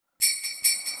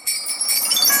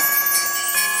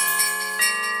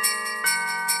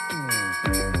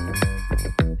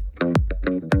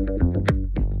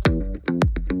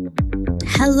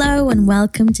and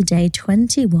welcome to day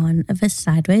 21 of a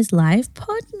Sideways Live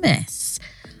Podmas.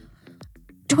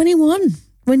 21.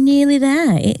 We're nearly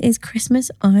there. It is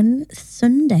Christmas on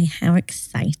Sunday. How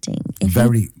exciting.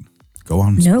 Go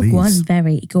on, No, please.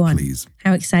 Go on. Please.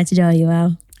 How excited are you,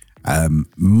 Al?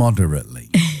 Moderately.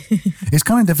 It's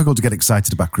kind of difficult to get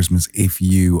excited about Christmas if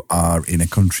you are in a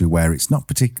country where it's not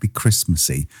particularly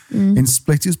Christmassy. In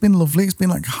Split, it's been lovely. It's been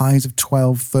like highs of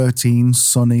 12, 13,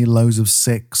 sunny, lows of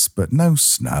 6, but no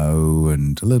snow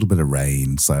and a little bit of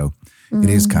rain. So it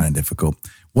is kind of difficult.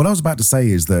 What I was about to say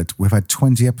is that we've had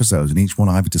 20 episodes and each one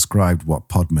I've described what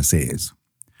Podmas is.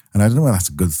 And I don't know whether that's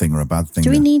a good thing or a bad thing.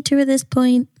 Do we need to at this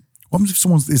point? What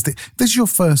happens if this is your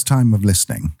first time of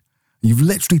listening? You've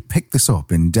literally picked this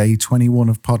up in day 21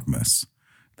 of Podmas.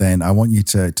 Then I want you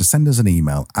to send us an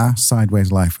email at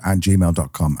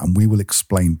sidewayslife@gmail.com and we will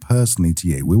explain personally to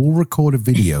you. We will record a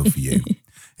video for you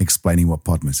explaining what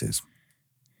Podmas is.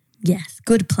 Yes,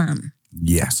 good plan.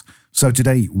 Yes. So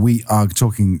today we are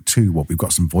talking we've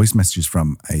got some voice messages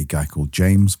from a guy called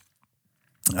James,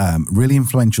 really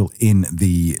influential in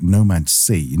the nomad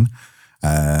scene.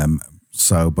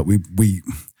 But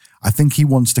I think he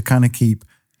wants to kind of keep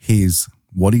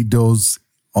what he does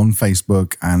on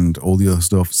Facebook and all the other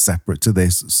stuff separate to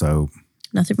this. So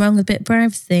nothing wrong with a bit of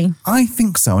privacy. I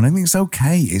think so. And I think it's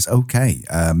okay. It's okay.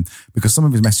 Because some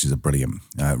of his messages are brilliant.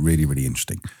 Really, really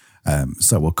interesting.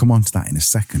 So we'll come on to that in a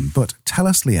second. But tell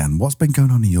us, Leanne, what's been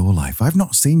going on in your life? I've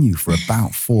not seen you for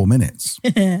about 4 minutes.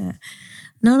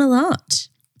 Not a lot.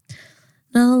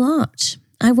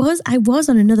 I was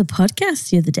on another podcast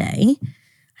the other day.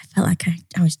 I felt like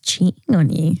I was cheating on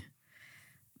you,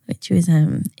 which was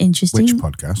interesting. Which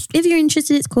podcast? If you're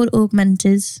interested, it's called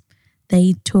Augmenters.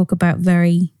 They talk about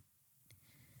they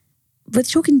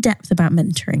talk in depth about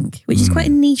mentoring, which is quite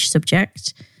a niche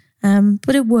subject,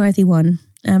 but a worthy one.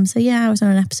 I was on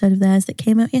an episode of theirs that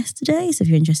came out yesterday. So if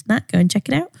you're interested in that, go and check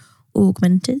it out.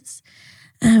 Augmenters.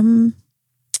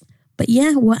 But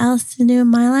yeah, what else to do in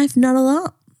my life? Not a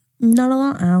lot,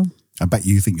 Al. I bet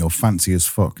you think you're fancy as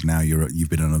fuck now you've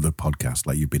been on another podcast,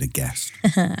 like you've been a guest.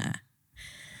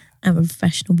 I'm a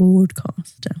professional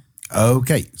broadcaster.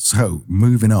 Okay, so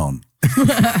moving on.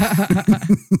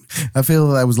 I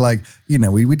feel that was like, we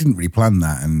didn't really plan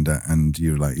that, and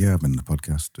you were like, yeah, I've been on the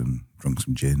podcast and drunk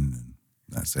some gin, and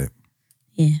that's it.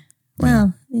 Yeah.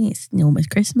 Well, it's almost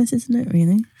Christmas, isn't it,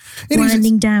 really?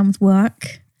 Winding down with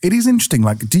work. It is interesting.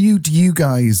 Like, do you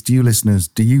listeners,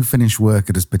 do you finish work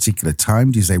at a particular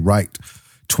time? Do you say, right,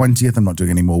 20th, I'm not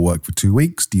doing any more work for 2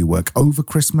 weeks? Do you work over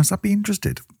Christmas? I'd be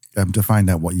interested to find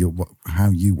out how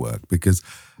you work, because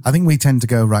I think we tend to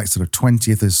go, right, sort of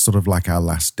 20th is sort of like our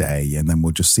last day, and then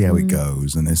we'll just see how it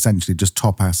goes, and essentially just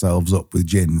top ourselves up with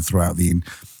gin throughout the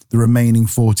remaining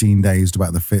 14 days to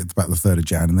about the 3rd of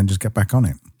Jan, and then just get back on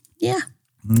it. Yeah.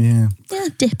 Yeah. Yeah,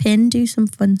 dip in, do some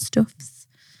fun stuff.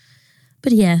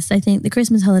 But yes, I think the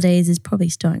Christmas holidays is probably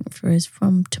starting for us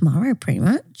from tomorrow, pretty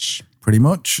much. Pretty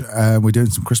much. We're doing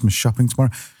some Christmas shopping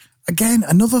tomorrow. Again,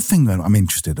 another thing that I'm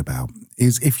interested about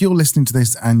is if you're listening to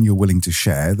this and you're willing to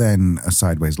share, then a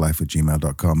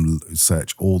sidewayslife@gmail.com,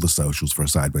 search all the socials for a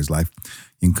Sideways Life.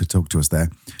 You can talk to us there.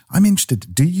 I'm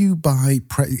interested, do you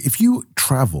if you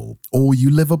travel or you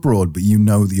live abroad, but you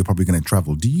know that you're probably going to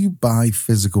travel, do you buy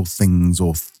physical things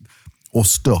or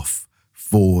stuff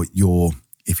for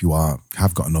if you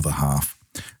have got another half,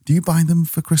 do you buy them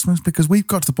for Christmas? Because we've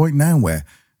got to the point now where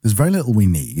there's very little we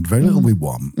need, very little we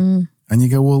want. And you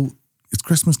go, well, it's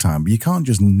Christmas time, but you can't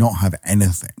just not have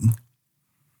anything.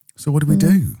 So what do we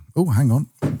do? Oh, hang on.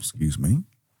 Excuse me.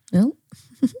 Oh.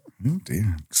 Oh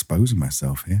dear, exposing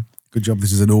myself here. Good job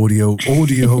this is an audio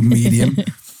medium.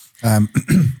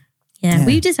 Yeah,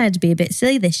 we've decided to be a bit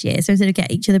silly this year. So instead of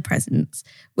get each other presents,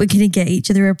 we're going to get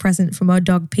each other a present from our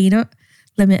dog Peanut.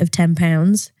 Limit of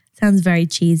 £10. Sounds very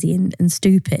cheesy and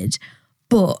stupid,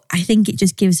 but I think it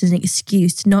just gives us an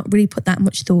excuse to not really put that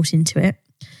much thought into it,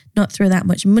 not throw that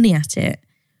much money at it,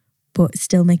 but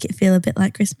still make it feel a bit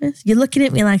like Christmas. You're looking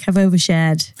at me like I've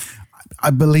overshared.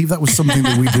 I believe that was something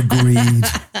that we'd agreed,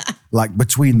 like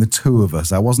between the two of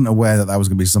us. I wasn't aware that was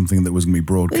going to be something that was going to be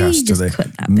broadcast to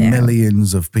the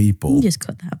millions of people. You just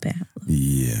cut that bit out.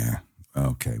 Yeah.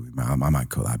 Okay. I might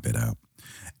cut that bit out.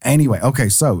 Anyway, okay,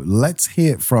 so let's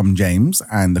hear from James.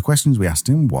 And the questions we asked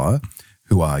him were,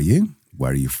 who are you?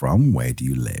 Where are you from? Where do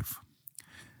you live?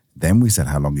 Then we said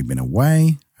how long you've been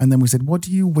away. And then we said, what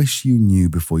do you wish you knew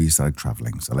before you started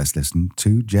traveling? So let's listen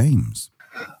to James.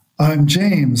 I'm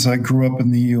James. I grew up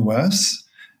in the U.S.,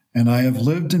 and I have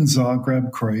lived in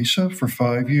Zagreb, Croatia for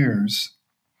 5 years.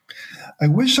 I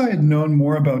wish I had known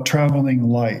more about traveling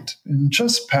light and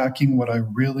just packing what I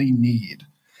really need.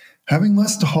 Having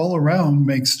less to haul around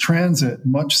makes transit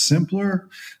much simpler,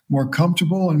 more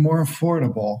comfortable, and more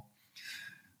affordable.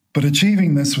 But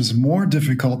achieving this was more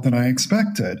difficult than I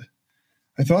expected.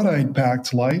 I thought I'd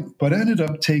packed light, but ended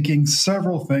up taking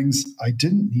several things I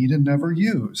didn't need and never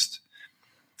used.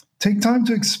 Take time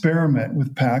to experiment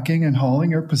with packing and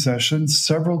hauling your possessions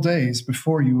several days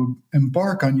before you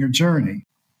embark on your journey.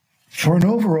 For an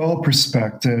overall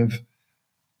perspective,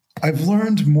 I've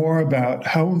learned more about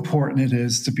how important it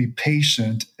is to be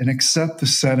patient and accept the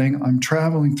setting I'm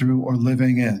traveling through or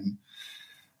living in.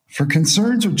 For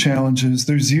concerns or challenges,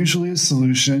 there's usually a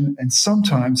solution, and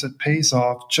sometimes it pays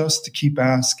off just to keep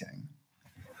asking.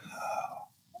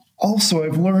 Also,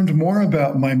 I've learned more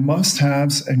about my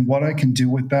must-haves and what I can do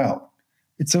without.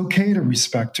 It's okay to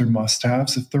respect your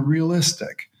must-haves if they're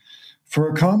realistic. For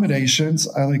accommodations,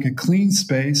 I like a clean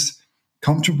space,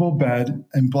 comfortable bed,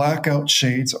 and blackout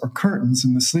shades or curtains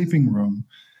in the sleeping room.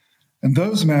 And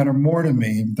those matter more to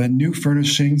me than new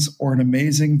furnishings or an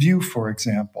amazing view, for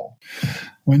example.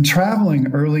 When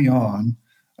traveling early on,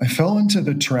 I fell into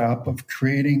the trap of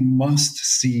creating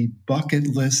must-see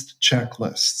bucket list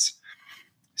checklists.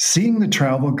 Seeing the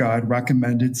travel guide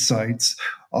recommended sites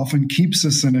often keeps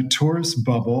us in a tourist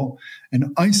bubble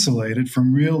and isolated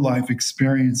from real-life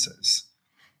experiences.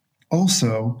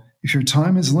 Also, if your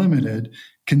time is limited,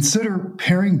 consider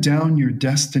paring down your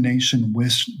destination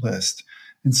wish list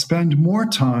and spend more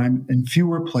time in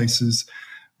fewer places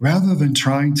rather than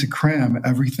trying to cram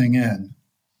everything in.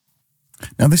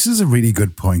 Now, this is a really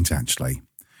good point, actually,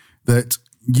 that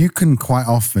you can quite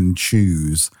often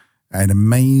choose an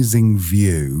amazing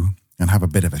view and have a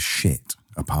bit of a shit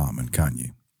apartment, can't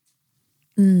you?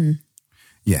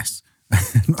 Yes.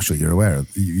 I'm not sure you're aware of.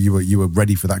 You were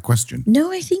ready for that question.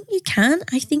 No, I think you can.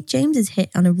 I think James has hit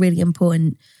on a really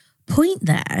important point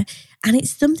there. And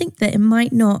it's something that it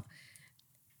might not,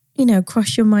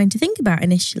 cross your mind to think about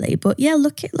initially. But yeah,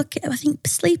 look at. I think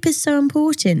sleep is so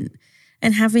important,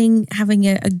 and having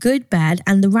a good bed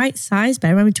and the right size bed.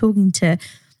 I remember talking to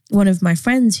one of my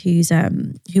friends who is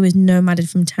nomaded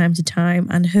from time to time,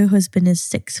 and her husband is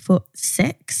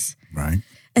 6'6". Right.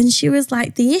 And she was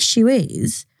like, the issue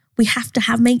is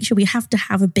make sure we have to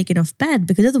have a big enough bed,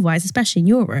 because otherwise, especially in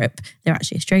Europe, they're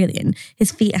actually Australian,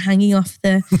 his feet are hanging off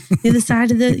the other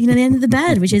side of the end of the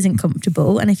bed, which isn't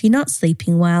comfortable. And if you're not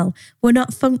sleeping well, we're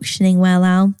not functioning well,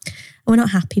 Al. We're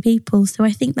not happy people. So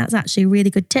I think that's actually a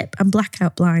really good tip. And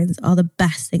blackout blinds are the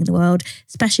best thing in the world,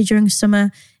 especially during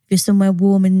summer. If you're somewhere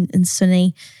warm and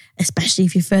sunny, especially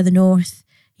if you're further north.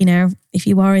 If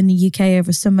you are in the UK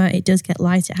over summer, it does get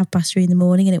light at 3:30 in the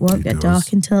morning, and it won't get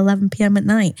dark until 11 p.m. at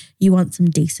night. You want some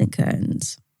decent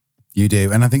curtains. You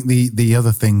do. And I think the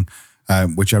other thing,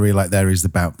 which I really like there, is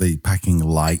about the packing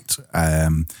light.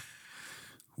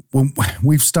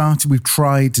 We've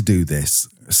tried to do this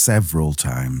several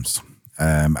times.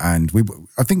 And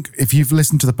I think if you've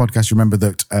listened to the podcast, you remember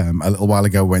that a little while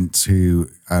ago went to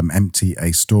empty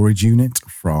a storage unit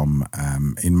from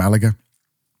in Malaga.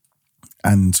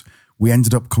 And we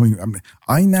ended up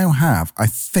I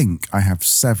think I have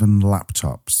 7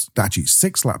 laptops, actually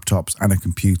 6 laptops and a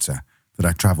computer that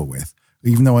I travel with,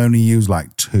 even though I only use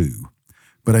like 2.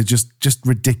 But I just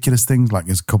ridiculous things, like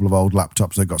there's a couple of old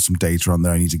laptops, I got some data on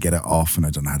there, I need to get it off and I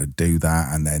don't know how to do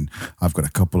that. And then I've got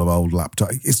a couple of old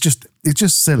laptops. It's just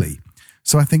silly.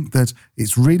 So I think that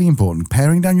it's really important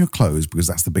paring down your clothes, because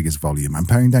that's the biggest volume, and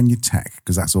paring down your tech,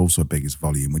 because that's also the biggest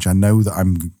volume, which I know that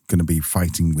I'm going to be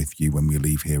fighting with you when we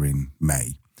leave here in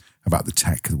May about the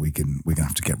tech that we're going to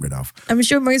have to get rid of. I'm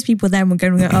sure most people then were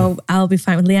going to go, oh, I'll be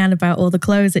fighting with Leanne about all the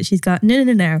clothes that she's got.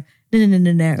 No.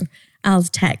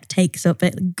 Al's tech takes up a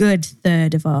good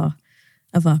third of our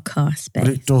car space.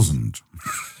 But it doesn't.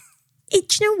 Do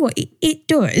you know what? It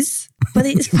does, but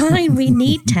it's fine. We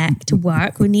need tech to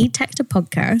work. We need tech to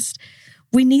podcast.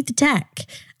 We need the tech.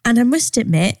 And I must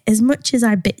admit, as much as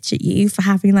I bitch at you for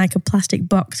having like a plastic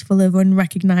box full of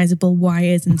unrecognizable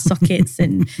wires and sockets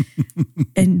and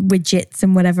widgets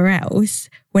and whatever else,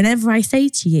 whenever I say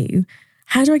to you,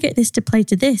 how do I get this to play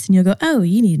to this? And you'll go, oh,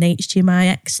 you need an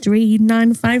HDMI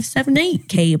X39578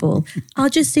 cable. I'll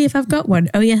just see if I've got one.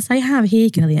 Oh, yes, I have. Here you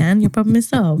go, Leanne. Your problem is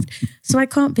solved. So I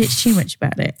can't bitch too much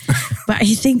about it. But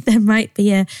I think there might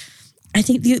be I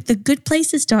think the good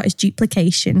place to start is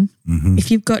duplication. Mm-hmm. If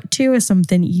you've got 2 or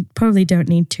something, you probably don't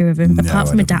need 2 of them. Apart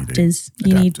from adapters.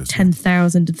 You need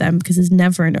 10,000 of them, because there's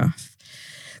never enough.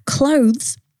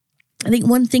 Clothes. I think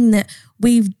one thing that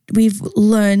we've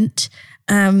learnt,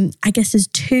 I guess there's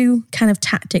 2 kind of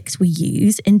tactics we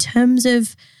use in terms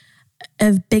of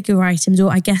bigger items,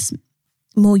 or I guess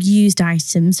more used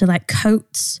items. So like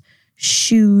coats,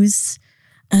 shoes,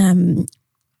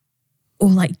 or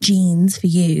like jeans for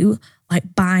you,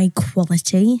 like buy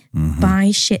quality,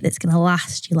 buy shit that's going to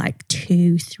last you like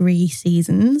 2-3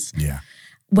 seasons. Yeah.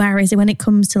 Whereas when it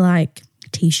comes to like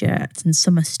t-shirts and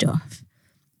summer stuff,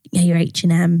 yeah, your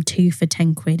H&M 2 for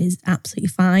 10 quid is absolutely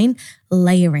fine.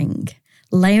 Layering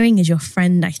is your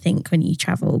friend, I think, when you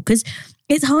travel, because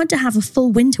it's hard to have a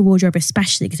full winter wardrobe,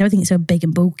 especially because everything is so big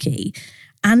and bulky,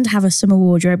 and have a summer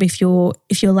wardrobe if you're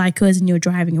like us and you're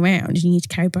driving around and you need to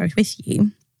carry both with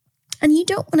you. And you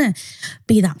don't want to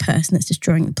be that person that's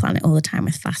destroying the planet all the time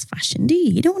with fast fashion, do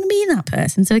you? You don't want to be that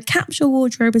person. So a capsule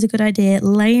wardrobe is a good idea.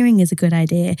 Layering is a good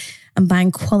idea. And buying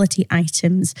quality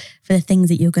items for the things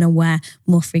that you're going to wear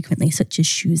more frequently, such as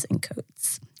shoes and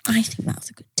coats. I think that's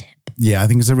a good tip. Yeah, I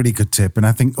think it's a really good tip. And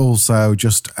I think also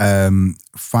just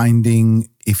finding,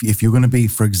 if you're going to be,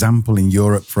 for example, in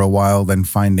Europe for a while, then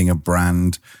finding a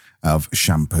brand of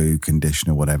shampoo,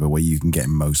 conditioner, whatever, where you can get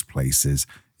in most places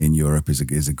in Europe is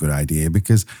a good idea,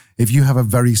 because if you have a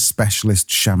very specialist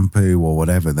shampoo or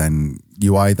whatever, then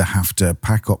you either have to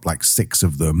pack up like 6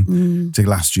 of them to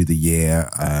last you the year.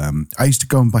 I used to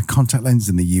go and buy contact lenses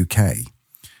in the UK,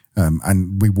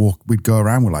 and we'd go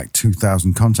around with like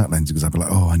 2,000 contact lenses because I'd be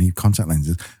like, oh, I need contact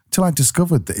lenses. Till I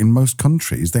discovered that in most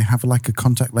countries they have like a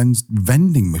contact lens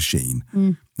vending machine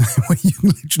where you can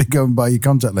literally go and buy your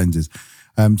contact lenses.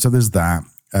 So there's that.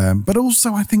 But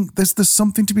also I think there's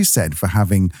something to be said for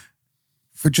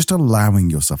just allowing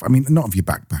yourself, I mean, not if you're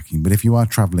backpacking, but if you are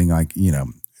traveling like, you know,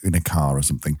 in a car or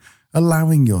something,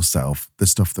 allowing yourself the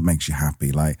stuff that makes you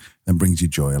happy, like, and brings you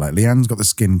joy. Like Leanne's got the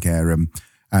skincare,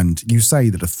 and you say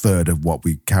that 1/3 of what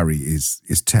we carry is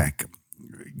tech.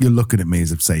 You're looking at me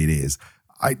as if say it is.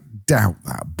 I doubt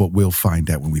that, but we'll find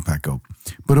out when we pack up.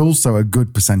 But also a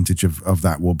good percentage of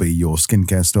that will be your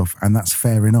skincare stuff, and that's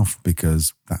fair enough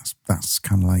because that's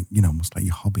kind of like, you know, almost like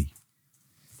your hobby.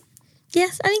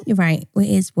 Yes, I think you're right. It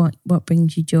is what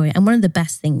brings you joy. And one of the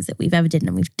best things that we've ever done,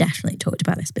 and we've definitely talked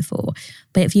about this before,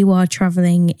 but if you are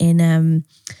traveling in,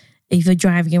 if you're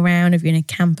driving around, if you're in a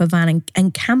camper van,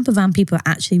 and camper van people are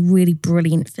actually really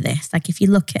brilliant for this. Like if you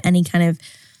look at any kind of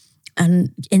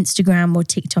Instagram or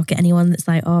TikTok at anyone that's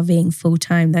like RVing full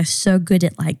time, they're so good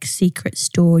at like secret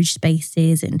storage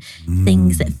spaces and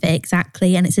things that fit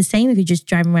exactly. And it's the same if you're just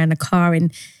driving around a car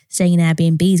and staying in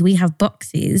Airbnbs. We have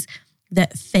boxes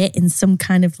that fit in some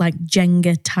kind of like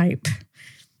Jenga type,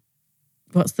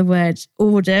 what's the word?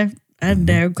 Order, I don't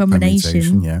know,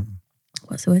 combination. Yeah.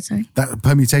 What's the word, sorry? That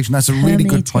permutation, that's a really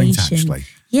good point actually.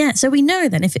 Yeah, so we know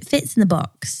then if it fits in the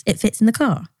box, it fits in the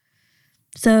car.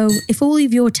 So if all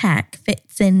of your tech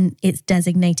fits in its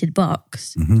designated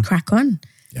box, crack on.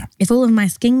 Yeah. If all of my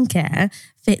skincare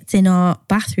fits in our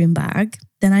bathroom bag,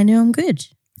 then I know I'm good.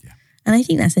 Yeah. And I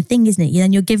think that's the thing, isn't it?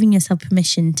 Then you're giving yourself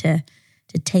permission to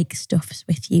take stuff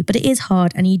with you. But it is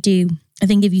hard, and you do, I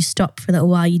think if you stop for a little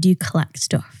while, you do collect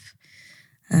stuff.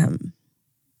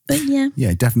 But yeah.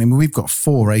 Yeah, definitely. I mean, we've got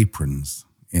 4 aprons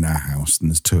in our house, and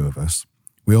there's 2 of us.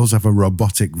 We also have a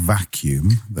robotic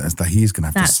vacuum that he's going to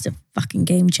have That's the fucking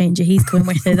game changer. He's coming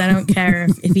with us. I don't care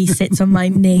if he sits on my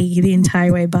knee the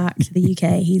entire way back to the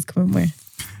UK. He's coming with.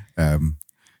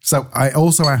 So I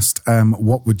also asked,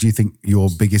 what would you think your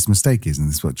biggest mistake is? And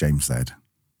this is what James said.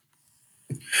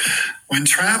 When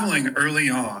traveling early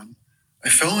on, I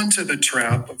fell into the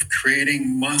trap of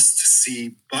creating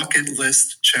must-see bucket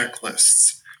list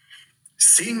checklists.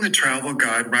 Seeing the travel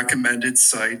guide recommended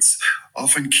sites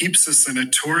often keeps us in a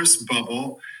tourist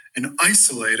bubble and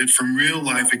isolated from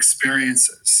real-life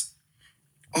experiences.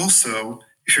 Also,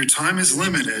 if your time is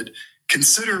limited,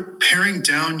 consider paring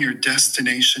down your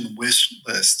destination wish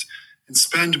list and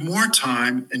spend more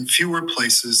time in fewer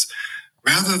places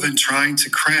rather than trying to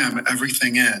cram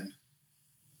everything in.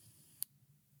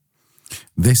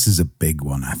 This is a big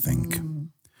one, I think.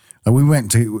 We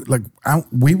went to,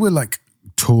 we were like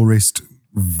tourist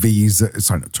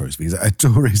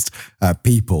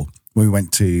people when we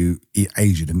went to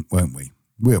Asia, weren't we?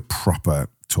 We were proper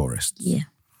tourists. Yeah.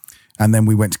 And then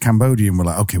we went to Cambodia and we're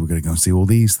like, okay, we're going to go and see all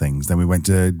these things. Then we went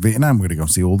to Vietnam, we're going to go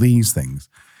and see all these things.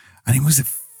 And it was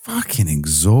fucking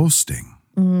exhausting.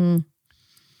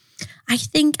 I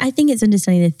think it's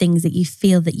understanding the things that you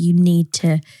feel that you need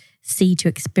to see to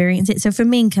experience it. So for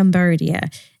me in Cambodia,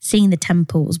 seeing the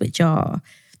temples, which are,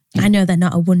 I know they're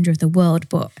not a wonder of the world,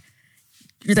 but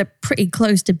they're pretty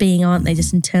close to being, aren't they?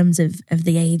 Just in terms of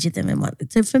the age of them and what.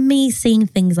 So for me, seeing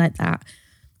things like that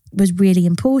was really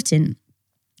important.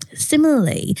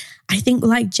 Similarly, I think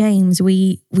like James,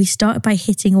 we started by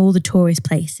hitting all the tourist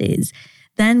places,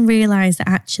 then realised that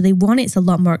actually, one, it's a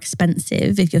lot more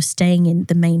expensive if you're staying in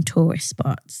the main tourist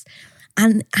spots.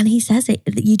 And he says that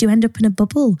you do end up in a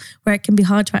bubble where it can be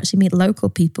hard to actually meet local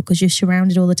people because you're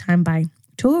surrounded all the time by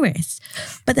tourists.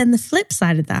 But then the flip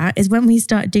side of that is when we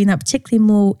started doing that, particularly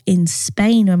more in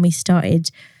Spain, when we started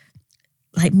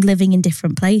like living in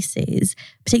different places,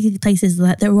 particularly places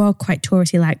that were all quite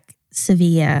touristy, like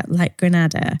Sevilla, like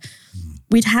Granada,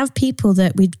 we'd have people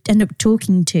that we'd end up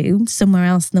talking to somewhere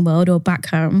else in the world or back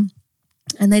home.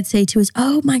 And they'd say to us,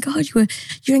 "Oh my God, you're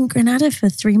in Granada for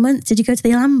 3 months. Did you go to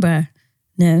the Alhambra?"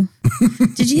 "No."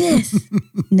 "Did you this?"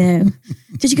 "No."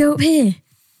 "Did you go up here?"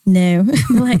 "No."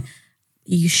 We're like, "Are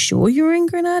you sure you were in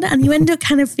Granada?" And you end up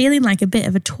kind of feeling like a bit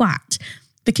of a twat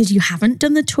because you haven't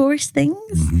done the tourist things.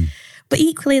 Mm-hmm. But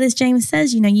equally, as James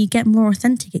says, you get more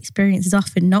authentic experiences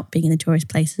often not being in the tourist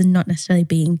places and not necessarily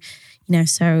being,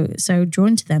 so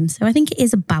drawn to them. So I think it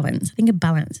is a balance. I think a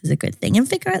balance is a good thing. And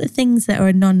figure out the things that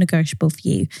are non-negotiable for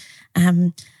you.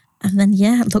 And then,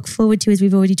 look forward to, as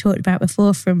we've already talked about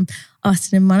before, from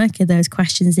Austin and Monica, those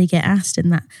questions they get asked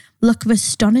and that look of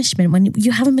astonishment when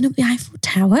you haven't been up the Eiffel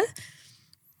Tower.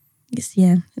 It's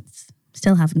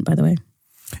still haven't, by the way.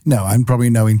 No, and probably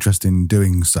no interest in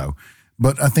doing so.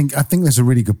 But I think that's a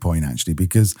really good point, actually,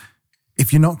 because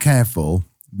if you're not careful,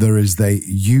 there is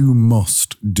you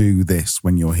must do this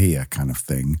when you're here kind of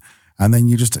thing. And then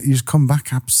you just come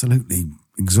back absolutely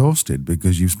exhausted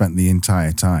because you've spent the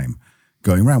entire time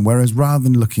going around. Whereas rather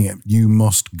than looking at you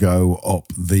must go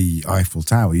up the Eiffel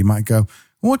Tower, you might go,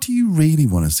 what do you really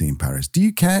want to see in Paris? Do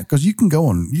you care? Because you can go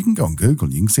on Google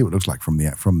and you can see what it looks like from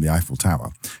the Eiffel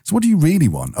Tower. So what do you really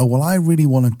want? Oh, well, I really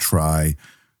want to try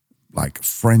like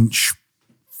French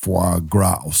foie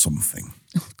gras or something.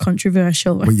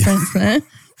 Controversial reference there.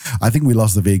 I think we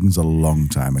lost the vegans a long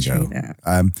time ago.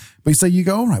 But so you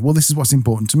go, all right, well, this is what's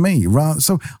important to me.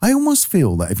 So I almost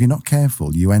feel that if you're not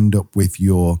careful, you end up with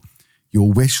your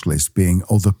wish list being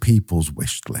other people's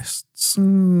wish lists.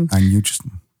 And you just...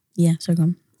 Yeah, so go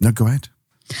on. No, go ahead.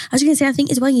 I was going to say, I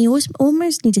think as well, you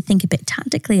almost need to think a bit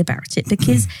tactically about it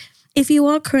because if you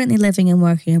are currently living and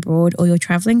working abroad or you're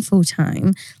traveling full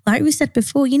time, like we said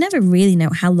before, you never really know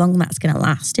how long that's going to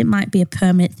last. It might be a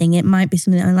permanent thing. It might be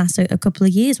something that will last a couple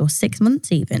of years or 6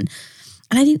 months even.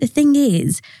 And I think the thing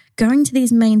is, going to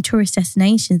these main tourist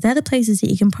destinations, they're the places that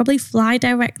you can probably fly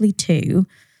directly to,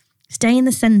 stay in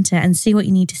the centre and see what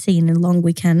you need to see in a long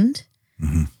weekend.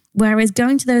 Mm-hmm. Whereas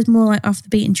going to those more like off the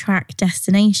beaten track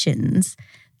destinations,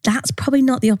 that's probably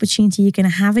not the opportunity you're going to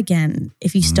have again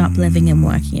if you stop living and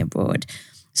working abroad.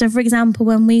 So for example,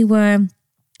 when we've done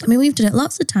it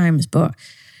lots of times, but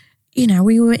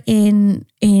we were in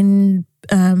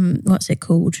what's it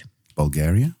called?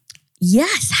 Bulgaria?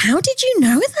 Yes. How did you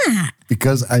know that?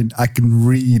 Because I can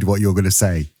read what you're going to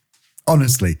say.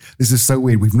 Honestly, this is so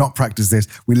weird. We've not practiced this.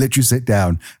 We literally sit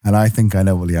down and I think I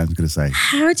know what Leanne's going to say.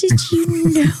 How did you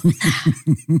know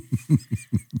that?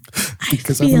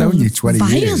 Because I've known you 20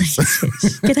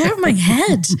 years. Get out of my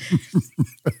head.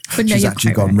 But no, she's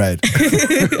actually gone red.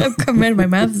 I've gone red. My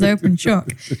mouth is open, shock.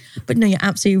 But no, you're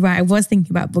absolutely right. I was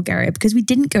thinking about Bulgaria because we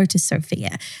didn't go to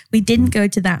Sofia. We didn't go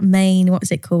to that main, what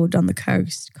was it called on the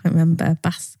coast? Can't remember.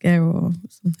 Baska or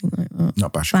something like that.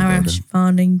 Not Bashka.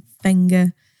 Farning,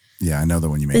 Finger. Yeah, I know the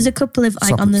one you mean. There's a couple of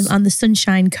like on the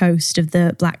Sunshine Coast of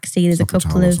the Black Sea. There's a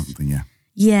couple of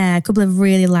a couple of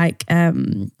really like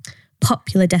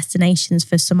popular destinations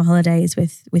for summer holidays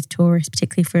with tourists,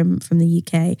 particularly from the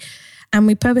UK. And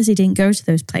we purposely didn't go to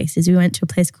those places. We went to a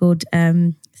place called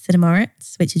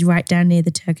Sinamoritz, which is right down near the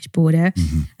Turkish border,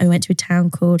 and we went to a town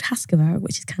called Haskova,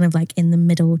 which is kind of like in the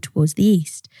middle towards the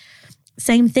east.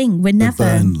 Same thing. We're never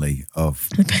Burnley of.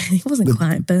 It wasn't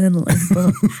quite Burnley,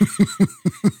 but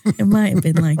it might have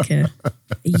been like a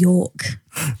York.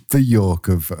 The York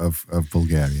of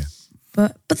Bulgaria.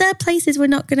 But there are places we're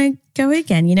not going to go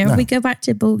again. If we go back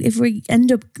to if we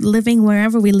end up living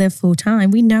wherever we live full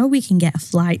time, we know we can get a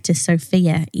flight to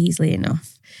Sofia easily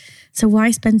enough. So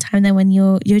why spend time there when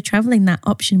you're traveling? That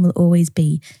option will always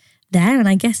be there. And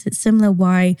I guess it's similar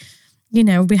why.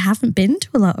 We haven't been to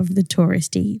a lot of the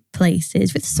touristy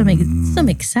places, with some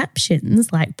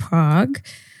exceptions like Prague.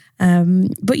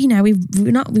 But we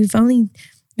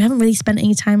haven't really spent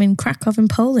any time in Krakow in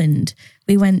Poland.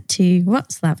 We went to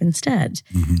Wrocław instead.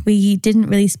 Mm-hmm. We didn't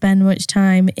really spend much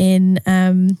time in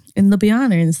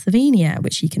Ljubljana in Slovenia,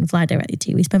 which you can fly directly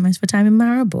to. We spent most of our time in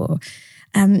Maribor.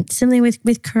 Similarly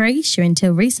with Croatia,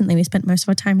 until recently, we spent most of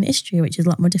our time in Istria, which is a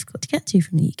lot more difficult to get to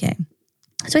from the UK.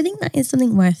 So I think that is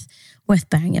something worth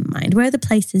bearing in mind. Where are the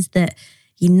places that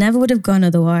you never would have gone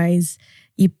otherwise?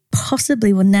 You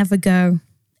possibly will never go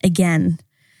again.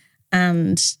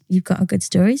 And you've got a good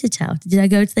story to tell. Did I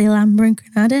go to the Alhambra in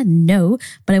Granada? No.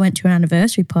 But I went to an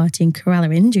anniversary party in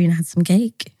Kerala, India and had some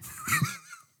cake.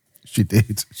 She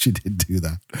did. She did do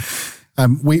that.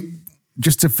 We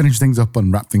just to finish things up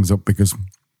and wrap things up because.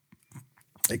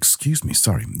 Excuse me,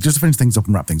 sorry. Just to finish things up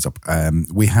and wrap things up,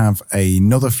 we have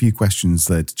another few questions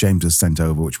that James has sent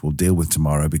over, which we'll deal with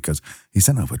tomorrow because he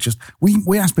sent over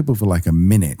we asked people for like a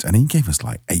minute and he gave us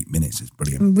like 8 minutes. It's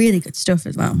brilliant. Really good stuff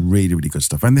as well. Really, really good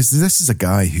stuff. And this is a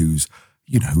guy who's,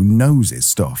 who knows his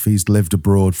stuff. He's lived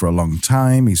abroad for a long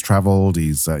time. He's traveled.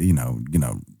 He's,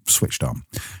 switched on.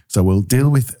 So we'll deal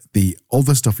with the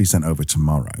other stuff he sent over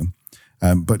tomorrow.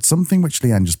 But something which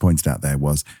Leanne just pointed out there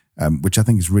was, which I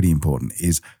think is really important,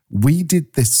 is we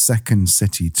did this second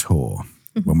city tour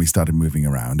when we started moving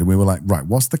around. And we were like, right,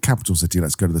 what's the capital city?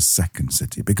 Let's go to the second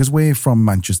city. Because we're from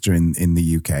Manchester in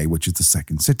the UK, which is the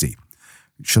second city.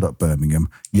 Shut up, Birmingham.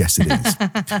 Yes, it is.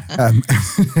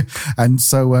 And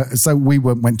so we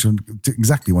wanted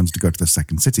to go to the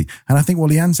second city. And I think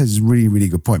what Leanne says is a really, really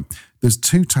good point. There's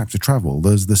two types of travel.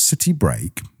 There's the city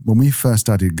break. When we first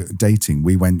started dating,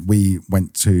 we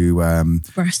went to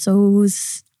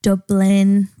Brussels,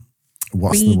 Dublin,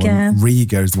 what's Riga. The one?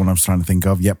 Riga is the one I was trying to think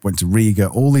of. Yep, went to Riga,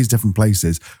 all these different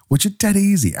places, which are dead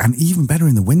easy. And even better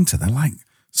in the winter, they're like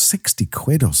 60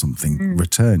 quid or something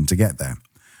return to get there.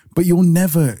 But you're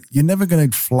never going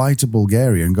to fly to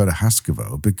Bulgaria and go to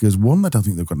Haskovo because one, I don't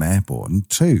think they've got an airport, and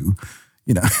two,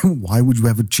 why would you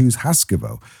ever choose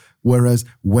Haskovo? Whereas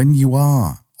when you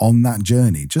are on that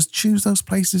journey, just choose those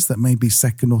places that may be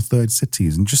second or third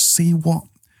cities and just see what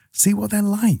they're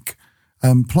like.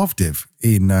 Plovdiv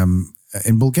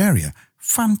in Bulgaria,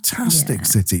 fantastic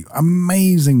city,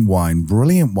 amazing wine,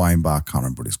 brilliant wine bar. Can't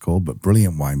remember what it's called, but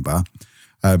brilliant wine bar.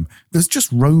 There's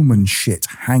just Roman shit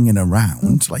hanging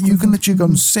around. Like you can literally go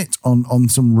and sit on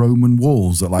some Roman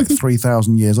walls that are like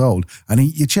 3,000 years old and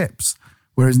eat your chips.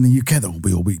 Whereas in the UK, they'll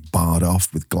all be barred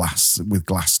off with glass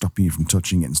stopping you from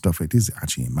touching it and stuff. It is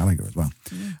actually in Malaga as well.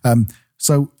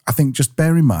 So I think just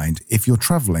bear in mind, if you're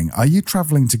traveling, are you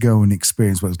traveling to go and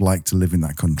experience what it's like to live in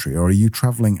that country? Or are you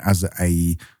traveling as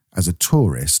a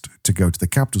tourist to go to the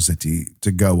capital city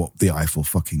to go up the Eiffel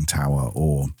fucking Tower?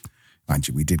 Or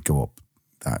actually, we did go up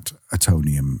that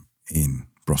Atonium in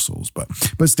Brussels, but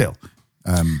still.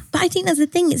 But I think that's the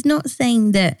thing. It's not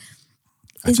saying that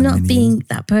it's not being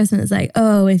that person that's like,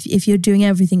 oh, if you're doing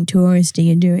everything touristy,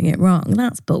 you're doing it wrong.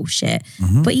 That's bullshit.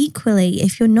 Mm-hmm. But equally,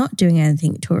 if you're not doing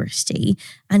anything touristy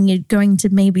and you're going to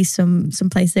maybe some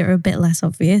place that are a bit less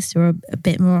obvious or a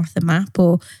bit more off the map,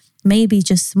 or maybe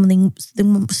just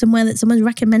somewhere that someone's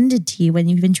recommended to you when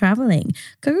you've been traveling,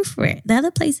 go for it. They're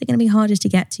the places that are going to be hardest to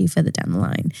get to further down the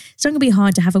line. It's not going to be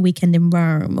hard to have a weekend in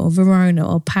Rome or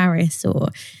Verona or Paris or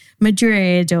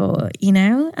Madrid or,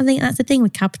 I think that's the thing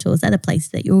with capitals. They're the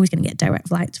places that you're always going to get direct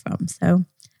flights from. So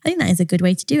I think that is a good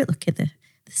way to do it. Look at the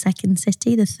second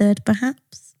city, the third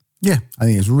perhaps. Yeah, I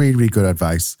think it's really, really good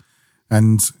advice.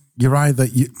 And you're either,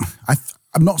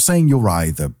 I'm not saying you're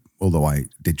either, although I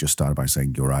did just start by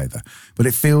saying you're either. But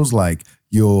it feels like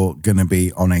you're going to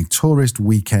be on a tourist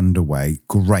weekend away.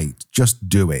 Great. Just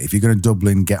do it. If you're going to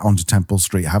Dublin, get onto Temple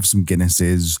Street, have some Guinness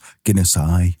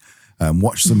Eye,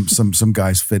 watch some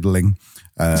guys fiddling.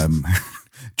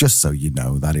 Just so you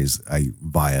know, that is a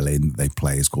violin they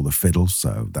play. It's called a fiddle.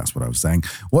 So that's what I was saying.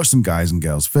 Watch some guys and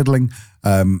girls fiddling.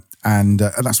 And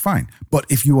that's fine. But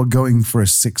if you are going for a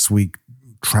 6-week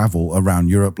travel around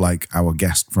Europe, like our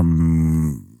guest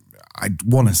from, I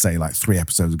want to say like 3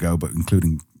 episodes ago, but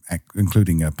including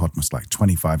Podmas like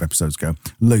 25 episodes ago,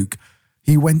 Luke,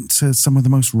 he went to some of the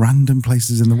most random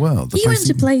places in the world. He went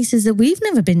to places that we've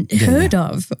never been heard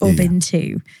of or been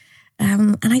to.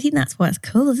 And I think that's what's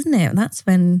cool, isn't it? That's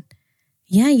when,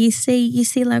 you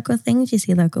see local things, you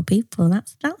see local people.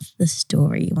 That's the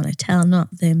story you want to tell,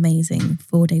 not the amazing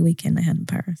 4-day weekend I had in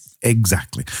Paris.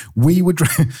 Exactly. We would,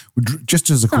 just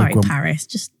as a quick one. Sorry, Paris,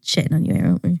 just shitting on you here,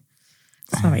 aren't we?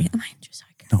 Sorry, am I just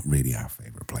not really our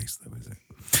favourite place though, is it?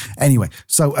 Anyway,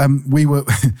 so we were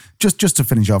just to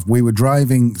finish off. We were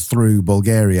driving through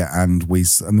Bulgaria, and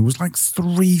there was like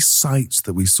 3 sites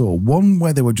that we saw. One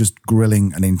where they were just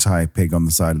grilling an entire pig on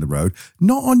the side of the road.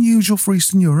 Not unusual for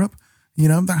Eastern Europe.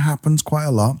 That happens quite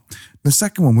a lot. The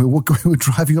second one, we were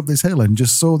driving up this hill and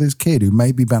just saw this kid who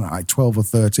may be about like 12 or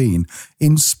 13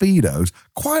 in Speedos.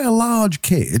 Quite a large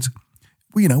kid,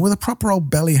 with a proper old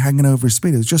belly hanging over his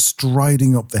Speedos, just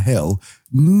striding up the hill.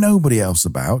 Nobody else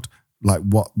about. Like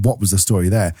what was the story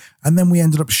there? And then we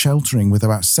ended up sheltering with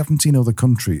about 17 other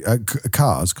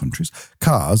cars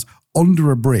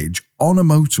under a bridge on a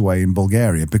motorway in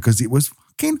Bulgaria because it was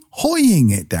fucking hoying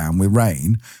it down with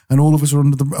rain, and all of us were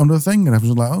under the thing, and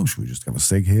everyone was like, "Oh, should we just have a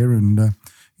cig here and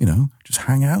just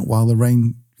hang out while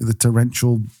the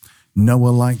torrential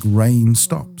Noah-like rain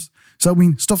stops?" So, I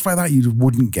mean, stuff like that you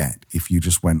wouldn't get if you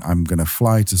just went, I'm going to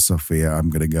fly to Sofia,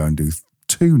 I'm going to go and do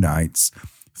 2 nights,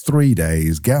 3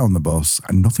 days, get on the bus,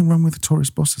 and nothing wrong with a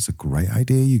tourist bus. It's a great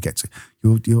idea. You get to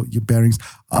your bearings.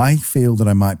 I feel that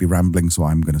I might be rambling, so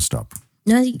I'm going to stop.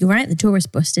 No, you're right. The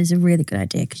tourist bus is a really good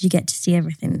idea because you get to see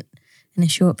everything in a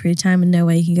short period of time and know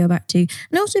where you can go back to.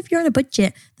 And also, if you're on a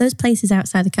budget, those places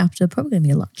outside the capital are probably going to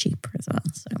be a lot cheaper as well.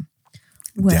 So,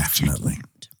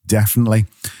 Definitely.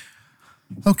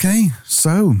 Okay,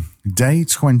 so day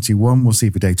 21, we'll see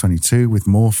for day 22 with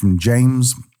more from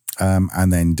James.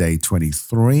 And then day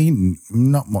 23,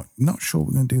 not sure what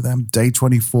we're going to do then. Day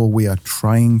 24, we are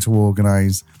trying to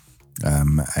organise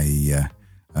a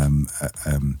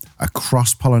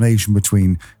cross-pollination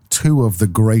between 2 of the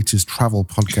greatest travel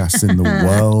podcasts in the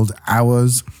world,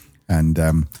 ours and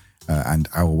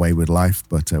Our Wayward Life.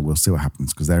 But we'll see what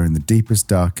happens because they're in the deepest,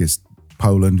 darkest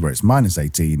Poland where it's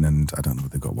 -18 and I don't know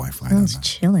if they've got Wi-Fi. It's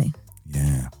chilly.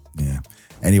 Yeah.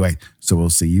 Anyway, so we'll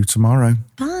see you tomorrow.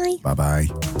 Bye. Bye-bye.